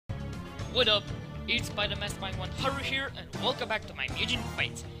What up? It's Betty&Sonic here, and welcome back to my MUGEN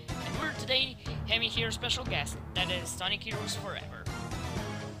fights. And we're today having here a special guest, that is Sonic Heroes Forever.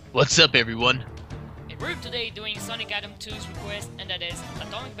 What's up, everyone? And we're today doing Sonic Adam 2's request, and that is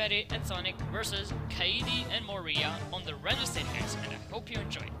Atomic Betty and Sonic versus Kaede&Moriya on the random stage, guys, and I hope you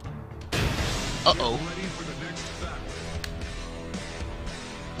enjoy it. Uh-oh.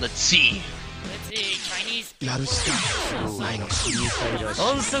 Let's see. Chinese. Yeah.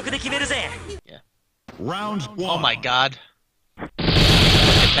 Round one. Oh my god.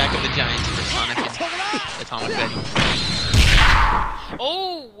 Attack of the Giants for Sonic and Atomic Betty.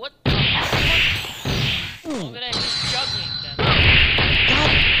 Oh, what the fuck? Look at that, he's juggling them.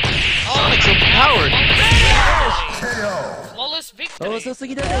 Sonic's overpowered. Flawless victory for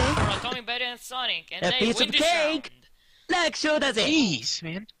Atomic Betty and Sonic, and they win this round. Jeez,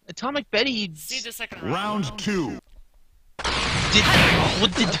 man. Atomic Betty. See the second round. Round two.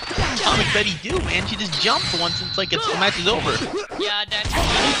 What did Atomic Betty do, man? She just jumped once and it's like the match is over. Yeah, that's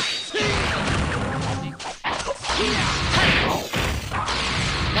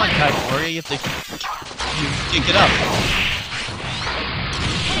Come on, Kaede&Moriya, you have to kick it up.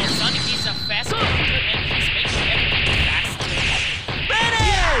 And Sonic is a fast character and he's making everything faster.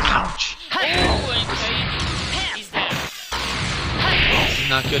 Ouch. Oh, and Kaede is dead. This is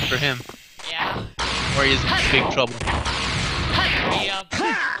not good for him. Yeah. Or he is in big trouble.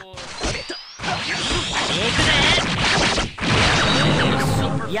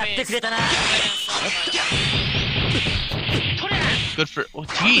 Good for. Oh,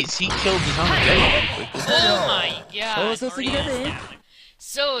 jeez, he killed Atomic Betty quickly. Oh my god.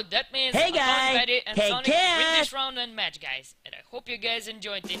 So that means Atomic Betty and Sonic win this round and match, guys. And I hope you guys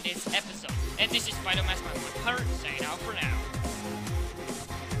enjoyed in this episode. And this is Betty&Sonic saying out for now.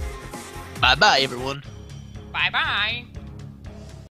 Bye bye, everyone. Bye bye.